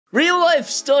life,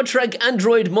 Star Trek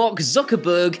android Mark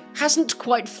Zuckerberg hasn't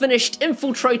quite finished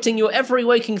infiltrating your every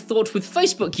waking thought with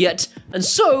Facebook yet, and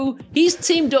so he's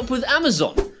teamed up with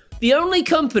Amazon, the only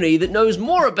company that knows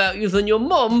more about you than your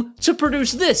mom, to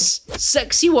produce this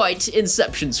sexy white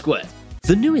Inception Square.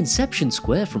 The new Inception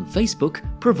Square from Facebook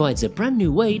provides a brand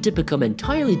new way to become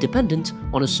entirely dependent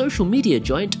on a social media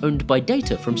giant owned by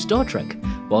data from Star Trek,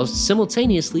 whilst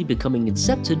simultaneously becoming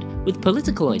incepted with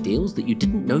political ideals that you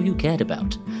didn't know you cared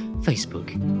about. Facebook,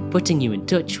 putting you in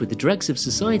touch with the dregs of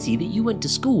society that you went to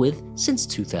school with since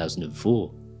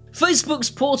 2004. Facebook's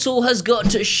portal has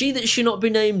got She That Should Not Be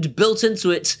Named built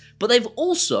into it, but they've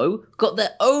also got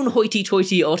their own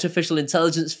hoity-toity artificial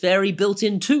intelligence fairy built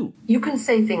in too. You can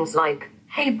say things like,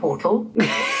 "Hey portal,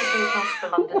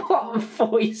 what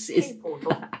voice is hey,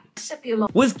 portal.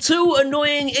 With two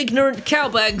annoying ignorant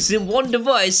cowbags in one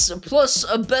device, plus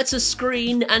a better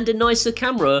screen and a nicer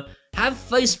camera, have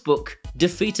Facebook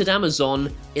defeated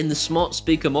Amazon in the smart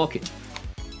speaker market?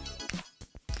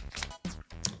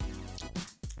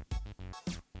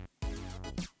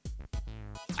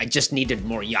 I just needed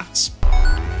more yachts.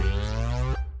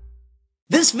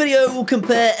 This video will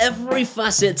compare every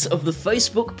facet of the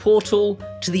Facebook portal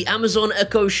to the Amazon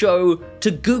Echo Show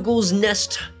to Google's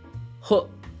Nest Hub,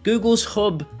 Google's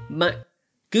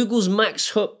Max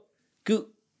Hub.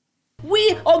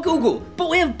 We are Google, but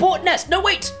we have bought Nest. No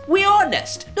wait, we are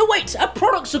Nest. No wait, our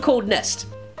products are called Nest.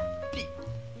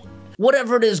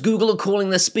 Whatever it is Google are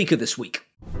calling their speaker this week.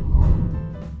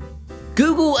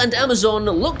 Google and Amazon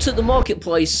looked at the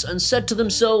marketplace and said to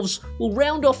themselves, we'll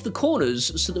round off the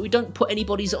corners so that we don't put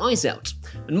anybody's eyes out.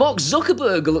 And Mark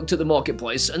Zuckerberg looked at the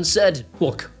marketplace and said,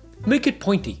 look, make it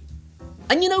pointy.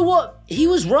 And you know what? He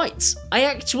was right. I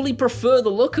actually prefer the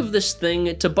look of this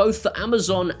thing to both the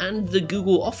Amazon and the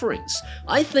Google offerings.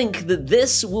 I think that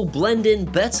this will blend in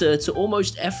better to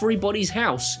almost everybody's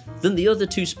house than the other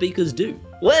two speakers do.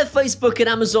 Where Facebook and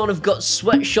Amazon have got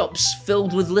sweatshops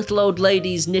filled with little old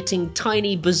ladies knitting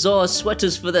tiny, bizarre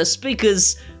sweaters for their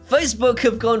speakers, Facebook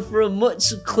have gone for a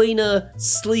much cleaner,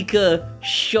 sleeker,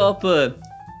 sharper,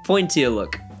 pointier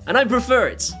look. And I prefer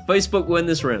it. Facebook win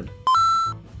this round.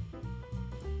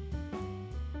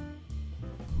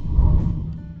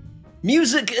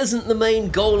 Music isn't the main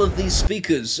goal of these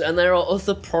speakers, and there are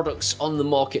other products on the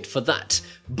market for that.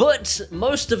 But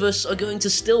most of us are going to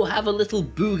still have a little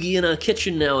boogie in our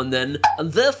kitchen now and then,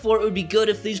 and therefore it would be good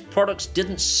if these products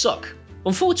didn't suck.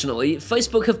 Unfortunately,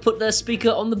 Facebook have put their speaker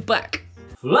on the back.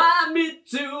 Fly me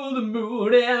to the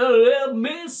moon and let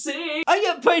me sing. I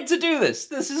get paid to do this.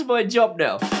 This is my job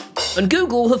now. And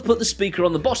Google have put the speaker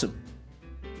on the bottom.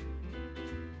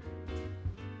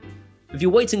 If you're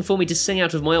waiting for me to sing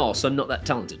out of my arse, I'm not that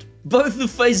talented. Both the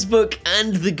Facebook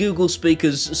and the Google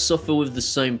speakers suffer with the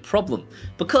same problem.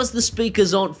 Because the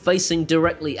speakers aren't facing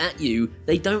directly at you,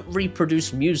 they don't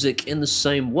reproduce music in the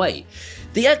same way.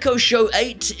 The Echo Show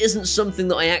 8 isn't something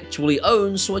that I actually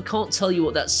own, so I can't tell you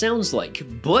what that sounds like,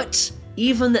 but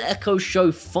even the Echo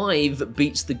Show 5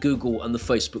 beats the Google and the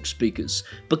Facebook speakers,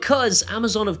 because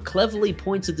Amazon have cleverly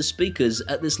pointed the speakers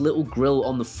at this little grill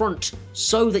on the front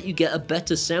so that you get a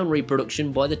better sound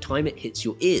reproduction by the time it hits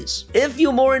your ears. If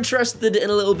you're more interested in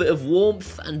a little bit of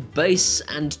warmth and bass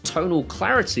and tonal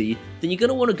clarity, then you're going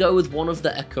to want to go with one of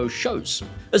the Echo Shows.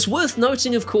 It's worth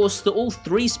noting, of course, that all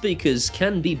three speakers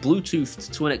can be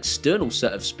Bluetoothed to an external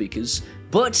set of speakers,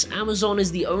 but Amazon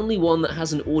is the only one that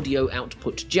has an audio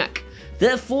output jack.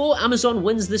 Therefore, Amazon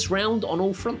wins this round on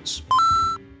all fronts.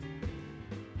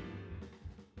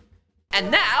 And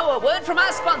now, a word from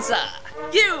our sponsor.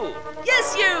 You!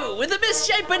 Yes, you! With a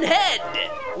misshapen head!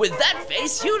 With that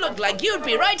face, you look like you'd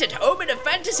be right at home in a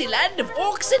fantasy land of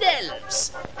orcs and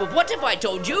elves. But what if I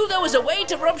told you there was a way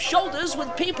to rub shoulders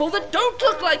with people that don't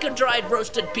look like a dried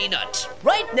roasted peanut?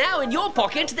 Right now in your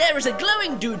pocket, there is a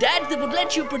glowing doodad that would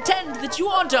let you pretend that you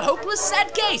aren't a hopeless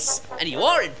sad case. And you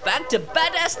are, in fact, a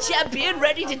badass champion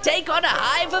ready to take on a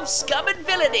hive of scum and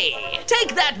villainy.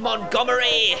 Take that,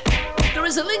 Montgomery! There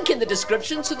is a link in the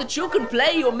description so that you can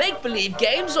play your make-believe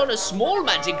games on a small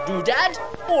magic doodad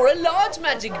or a large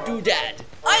magic doodad.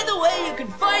 Either way, you can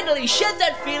finally shed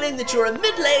that feeling that you're a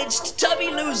middle-aged, tubby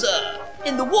loser.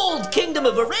 In the walled kingdom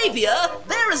of Arabia,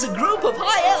 there is a group of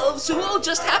high elves who all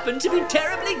just happen to be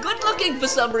terribly good-looking for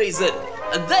some reason.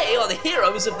 And they are the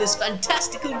heroes of this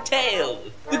fantastical tale.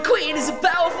 The queen is a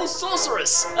powerful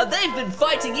sorceress, and they've been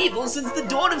fighting evil since the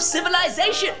dawn of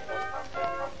civilization.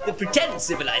 The pretend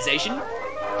civilization,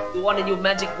 the one in your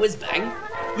magic whiz-bang.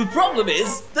 The problem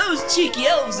is, those cheeky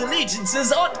elves'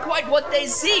 allegiances aren't quite what they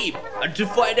seem, and to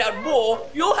find out more,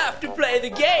 you'll have to play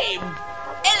the game.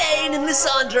 Elaine and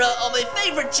Lysandra are my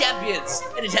favorite champions,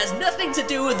 and it has nothing to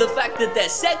do with the fact that they're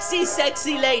sexy,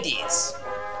 sexy ladies.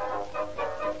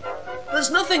 There's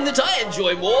nothing that I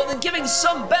enjoy more than giving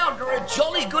some bounder a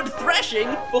jolly good thrashing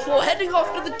before heading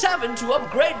off to the tavern to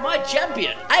upgrade my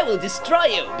champion. I will destroy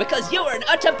you because you are an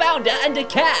utter bounder and a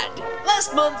cad.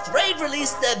 Last month, Raid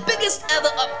released their biggest ever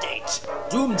update.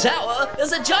 Doom Tower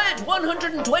is a giant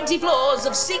 120 floors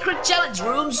of secret challenge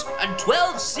rooms and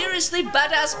 12 seriously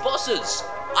badass bosses.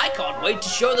 I can't wait to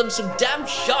show them some damn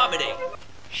shamaning.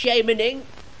 Shamaning?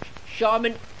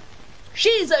 Shaman?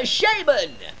 She's a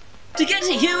shaman! To get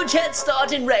a huge head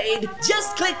start in Raid,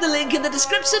 just click the link in the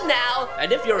description now,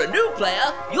 and if you're a new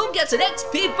player, you'll get an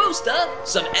XP booster,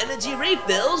 some energy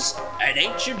refills, an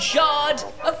ancient shard,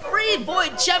 a free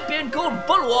void champion called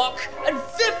Bulwark, and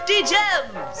 50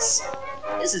 gems!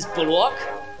 This is Bulwark.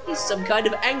 He's some kind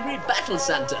of angry battle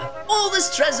Santa. All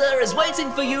this treasure is waiting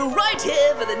for you right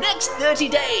here for the next 30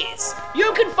 days.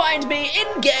 You can find me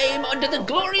in-game under the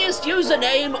glorious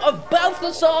username of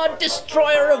Balthasar,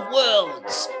 Destroyer of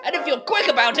Worlds. And if you're quick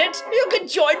about it, you can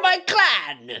join my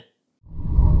clan.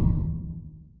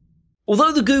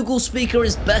 Although the Google speaker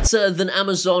is better than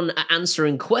Amazon at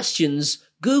answering questions,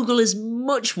 Google is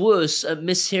much worse at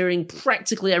mishearing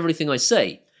practically everything I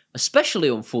say, especially,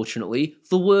 unfortunately,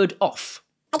 the word off.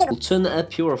 We'll turn the air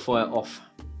purifier off.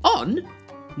 On?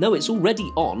 No, it's already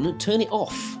on. Turn it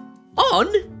off. On?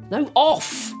 No,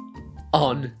 off.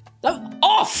 On. No,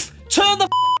 off! Turn the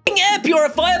f***ing air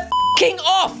purifier f***ing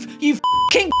off! You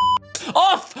f***ing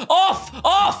off! Off!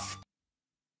 Off!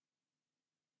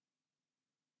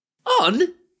 On?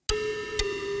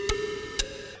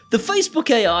 The Facebook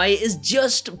AI is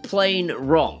just plain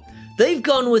wrong. They've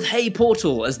gone with Hey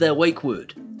Portal as their wake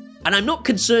word. And I'm not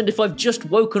concerned if I've just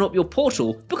woken up your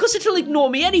portal, because it'll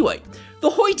ignore me anyway. The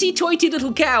hoity-toity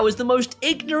little cow is the most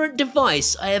ignorant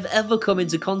device I have ever come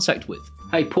into contact with.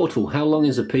 Hey Portal, how long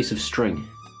is a piece of string?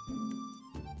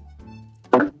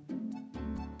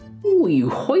 Ooh,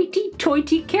 you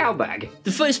hoity-toity cowbag.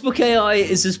 The Facebook AI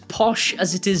is as posh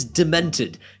as it is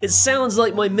demented. It sounds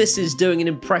like my missus doing an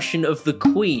impression of the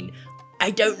Queen. I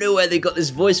don't know where they got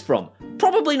this voice from.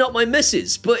 Probably not my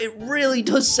missus, but it really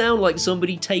does sound like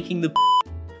somebody taking the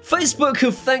Facebook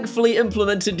have thankfully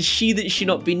implemented She That She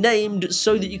Not Be Named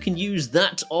so that you can use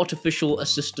that artificial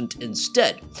assistant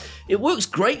instead. It works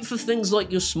great for things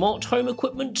like your smart home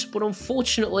equipment, but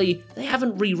unfortunately, they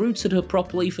haven't rerouted her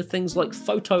properly for things like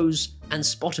photos and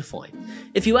Spotify.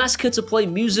 If you ask her to play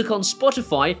music on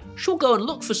Spotify, she'll go and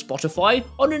look for Spotify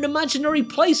on an imaginary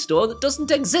Play Store that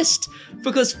doesn't exist,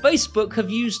 because Facebook have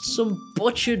used some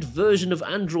butchered version of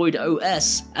Android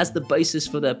OS as the basis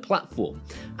for their platform,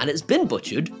 and it's been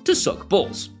butchered to suck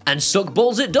balls. And suck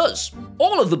balls it does.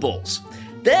 All of the balls.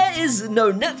 There is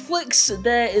no Netflix,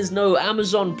 there is no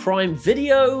Amazon Prime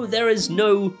Video, there is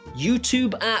no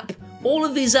YouTube app. All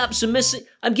of these apps are missing.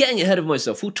 I'm getting ahead of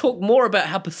myself. We'll talk more about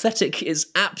how pathetic its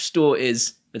app store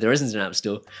is. But there isn't an app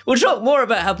store. We'll talk more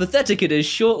about how pathetic it is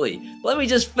shortly. Let me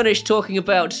just finish talking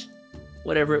about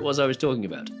whatever it was I was talking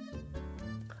about.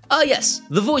 Ah yes,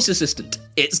 the voice assistant.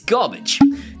 It's garbage.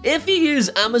 If you use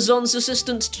Amazon's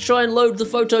assistant to try and load the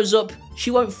photos up,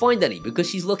 she won't find any because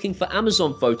she's looking for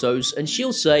Amazon photos and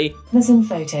she'll say, Amazon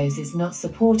Photos is not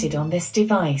supported on this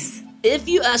device. If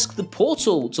you ask the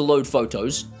portal to load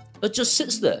photos, it just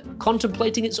sits there,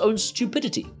 contemplating its own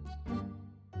stupidity.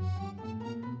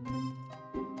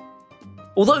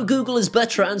 Although Google is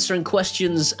better at answering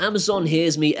questions, Amazon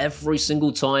hears me every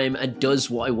single time and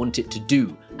does what I want it to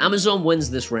do. Amazon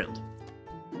wins this round.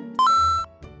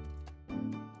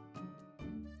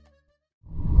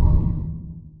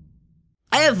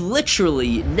 I have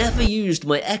literally never used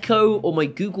my Echo or my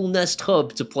Google Nest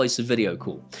Hub to place a video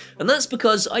call. And that's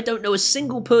because I don't know a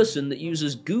single person that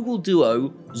uses Google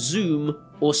Duo, Zoom,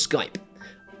 or Skype.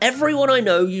 Everyone I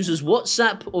know uses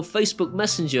WhatsApp or Facebook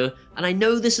Messenger, and I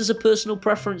know this is a personal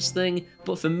preference thing,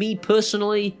 but for me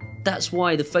personally, that's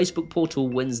why the Facebook portal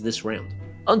wins this round.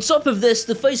 On top of this,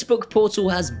 the Facebook portal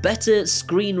has better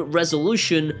screen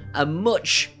resolution, a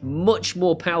much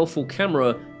more powerful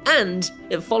camera, and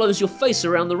it follows your face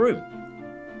around the room,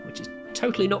 which is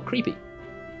totally not creepy.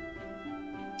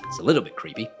 It's a little bit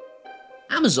creepy.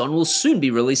 Amazon will soon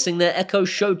be releasing their Echo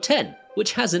Show 10,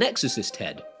 which has an exorcist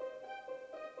head.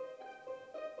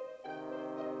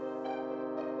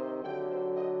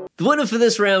 The winner for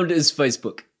this round is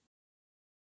Facebook.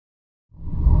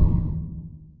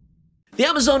 The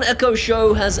Amazon Echo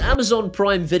Show has Amazon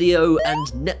Prime Video and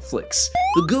Netflix.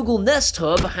 The Google Nest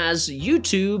Hub has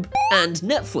YouTube and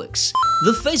Netflix.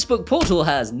 The Facebook portal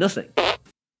has nothing.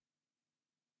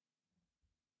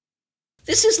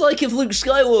 This is like if Luke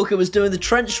Skywalker was doing the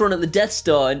trench run at the Death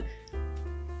Star, and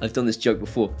I've done this joke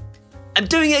before. I'm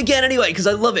doing it again anyway, because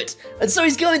I love it. And so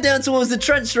he's going down towards the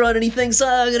trench run, and he thinks, oh,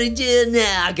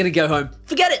 I'm gonna go home.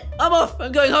 Forget it, I'm off,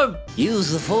 I'm going home.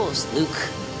 Use the Force, Luke.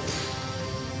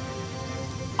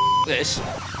 This.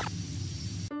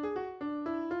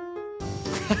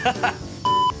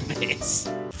 This.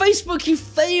 Facebook, you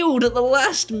failed at the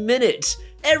last minute.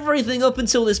 Everything up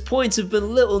until this point have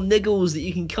been little niggles that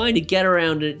you can kind of get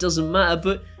around and it doesn't matter,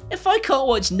 but if I can't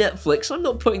watch Netflix, I'm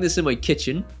not putting this in my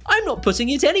kitchen. I'm not putting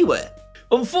it anywhere.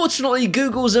 Unfortunately,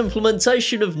 Google's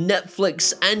implementation of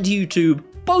Netflix and YouTube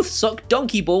both suck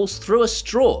donkey balls through a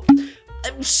straw.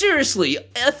 Seriously,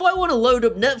 if I want to load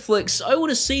up Netflix, I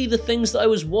want to see the things that I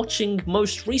was watching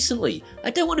most recently. I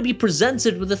don't want to be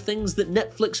presented with the things that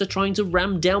Netflix are trying to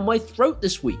ram down my throat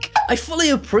this week. I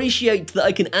fully appreciate that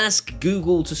I can ask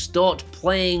Google to start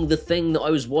playing the thing that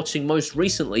I was watching most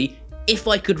recently, if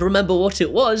I could remember what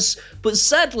it was, but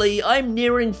sadly, I'm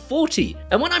nearing 40,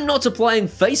 and when I'm not applying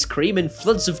face cream in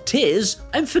floods of tears,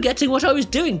 I'm forgetting what I was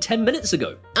doing 10 minutes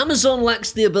ago. Amazon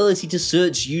lacks the ability to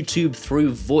search YouTube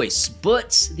through voice,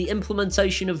 but the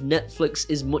implementation of Netflix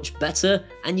is much better,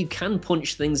 and you can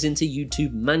punch things into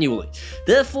YouTube manually.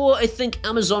 Therefore, I think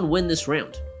Amazon win this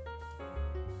round.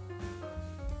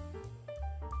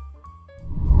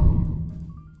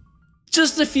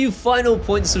 Just a few final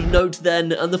points of note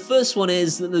then, and the first one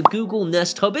is that the Google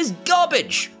Nest Hub is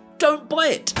garbage! Don't buy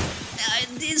it!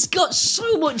 It's got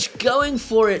so much going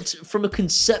for it from a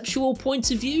conceptual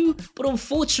point of view, but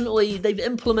unfortunately they've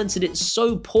implemented it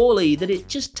so poorly that it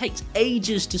just takes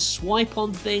ages to swipe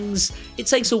on things, it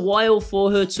takes a while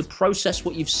for her to process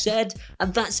what you've said,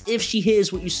 and that's if she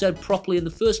hears what you said properly in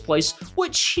the first place,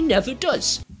 which she never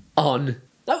does.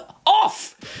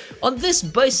 Off! On this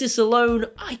basis alone,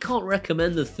 I can't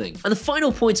recommend the thing. And the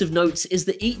final point of note is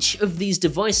that each of these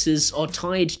devices are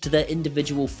tied to their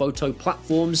individual photo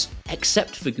platforms,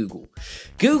 except for Google.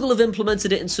 Google have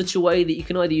implemented it in such a way that you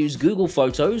can either use Google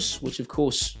Photos, which of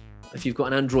course, if you've got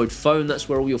an Android phone, that's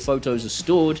where all your photos are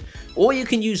stored, or you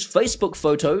can use Facebook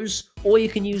Photos, or you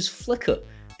can use Flickr.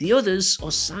 The others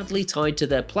are sadly tied to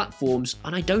their platforms,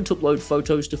 and I don't upload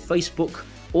photos to Facebook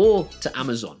or to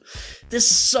Amazon. This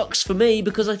sucks for me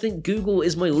because I think Google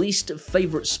is my least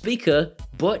favorite speaker,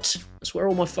 but that's where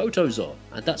all my photos are,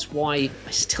 and that's why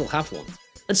I still have one.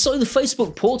 And so the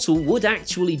Facebook portal would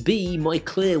actually be my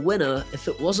clear winner if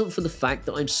it wasn't for the fact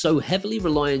that I'm so heavily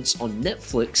reliant on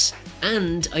Netflix,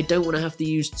 and I don't want to have to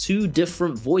use two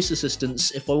different voice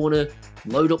assistants if I want to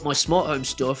load up my smart home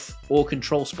stuff or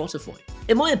control Spotify.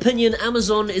 In my opinion,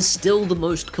 Amazon is still the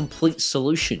most complete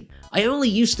solution. I only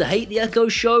used to hate the Echo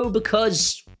Show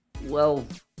because, well,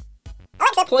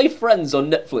 I play Friends on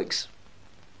Netflix.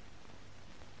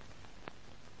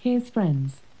 Here's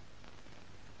Friends.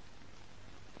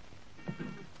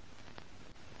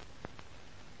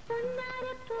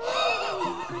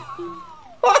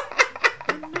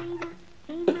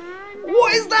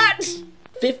 What is that?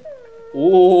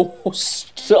 Oh,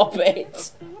 stop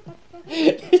it.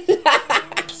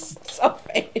 Stop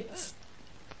it.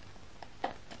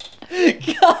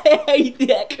 I hate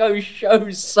the Echo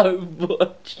Show so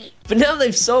much. But now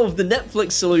they've solved the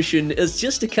Netflix solution, it's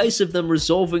just a case of them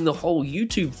resolving the whole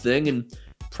YouTube thing and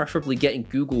preferably getting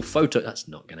Google Photos. That's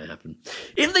not going to happen.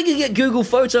 If they could get Google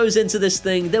Photos into this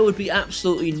thing, there would be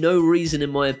absolutely no reason, in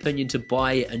my opinion, to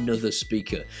buy another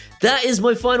speaker. That is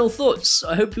my final thoughts.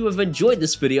 I hope you have enjoyed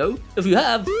this video. If you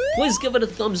have, please give it a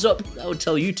thumbs up. That would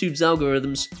tell YouTube's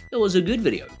algorithms it was a good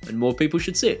video and more people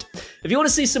should see it. If you want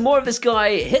to see some more of this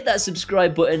guy, hit that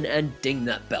subscribe button and ding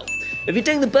that bell. If you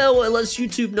ding the bell, it lets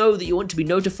YouTube know that you want to be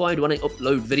notified when I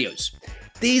upload videos.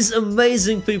 These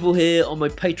amazing people here are my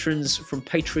patrons from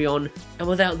Patreon, and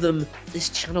without them, this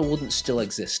channel wouldn't still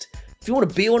exist. If you want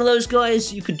to be one of those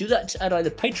guys, you can do that at either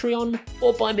Patreon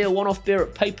or buy me a one-off beer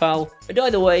at PayPal, and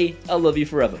either way, I'll love you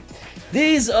forever.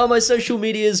 These are my social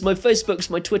medias, my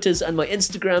Facebooks, my Twitters, and my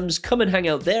Instagrams. Come and hang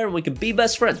out there and we can be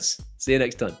best friends. See you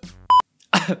next time.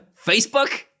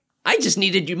 Facebook? I just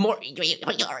needed you more.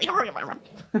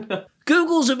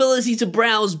 Google's ability to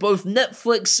browse both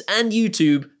Netflix and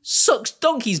YouTube sucks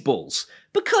donkey's balls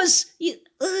because you.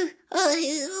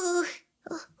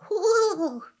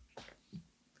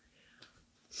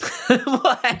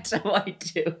 What am I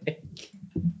doing?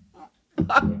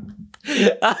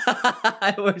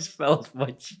 I almost fell off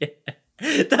my chair.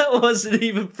 That wasn't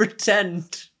even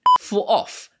pretend. For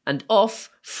off and off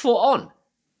for on.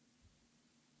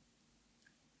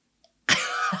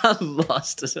 I'm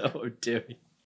lost as to what I'm doing.